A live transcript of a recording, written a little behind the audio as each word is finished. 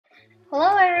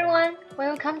Hello everyone,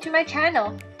 welcome to my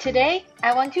channel. Today,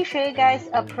 I want to show you guys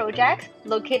a project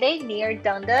located near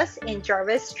Dundas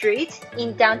Jarvis St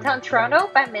in downtown Toronto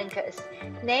by Menkes,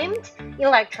 named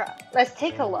Elektra. Let's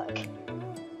take a look.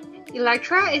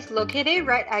 Elektra is located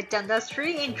right at Dundas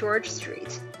Street and George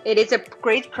Street. It is a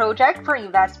great project for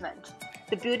investment.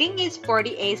 The building is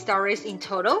 48 stories in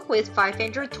total with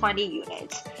 520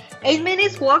 units. 8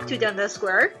 minutes walk to Dundas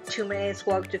Square, 2 minutes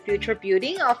walk to future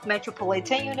building of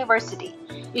Metropolitan University.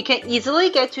 You can easily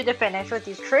get to the financial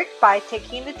district by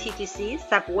taking the TTC,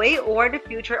 subway, or the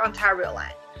future Ontario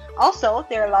line. Also,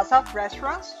 there are lots of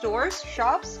restaurants, stores,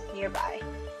 shops nearby.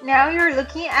 Now you're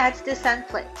looking at the sun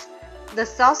plate. The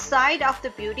south side of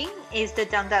the building is the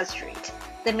Dundas Street.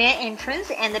 The main entrance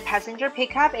and the passenger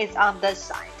pickup is on this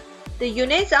side. The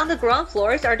units on the ground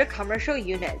floors are the commercial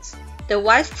units. The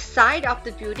west side of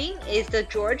the building is the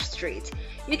George Street.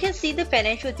 You can see the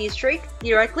financial district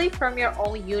directly from your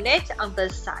own unit on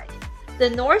this side. The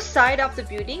north side of the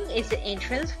building is the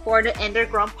entrance for the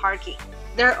underground parking.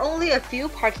 There are only a few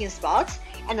parking spots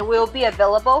and will be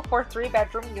available for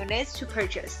 3-bedroom units to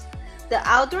purchase. The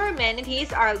outdoor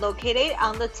amenities are located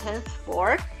on the 10th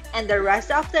floor and the rest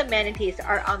of the amenities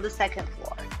are on the 2nd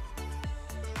floor.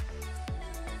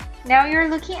 Now you're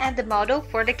looking at the model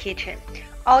for the kitchen.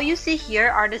 All you see here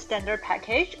are the standard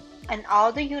package, and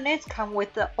all the units come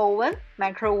with the oven,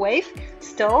 microwave,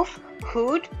 stove,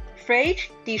 hood,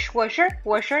 fridge, dishwasher,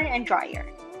 washer, and dryer.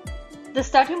 The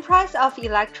starting price of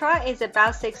Elektra is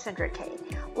about $600K.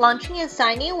 Launching and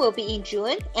signing will be in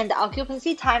June, and the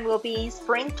occupancy time will be in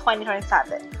spring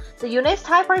 2027. The units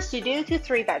type are studio to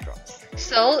 3 bedrooms.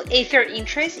 So, if you're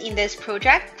interested in this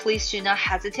project, please do not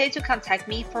hesitate to contact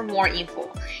me for more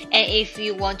info. And if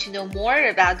you want to know more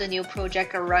about the new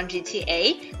project around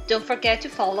GTA, don't forget to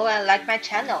follow and like my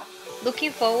channel.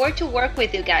 Looking forward to work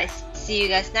with you guys. See you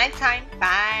guys next time.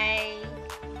 Bye!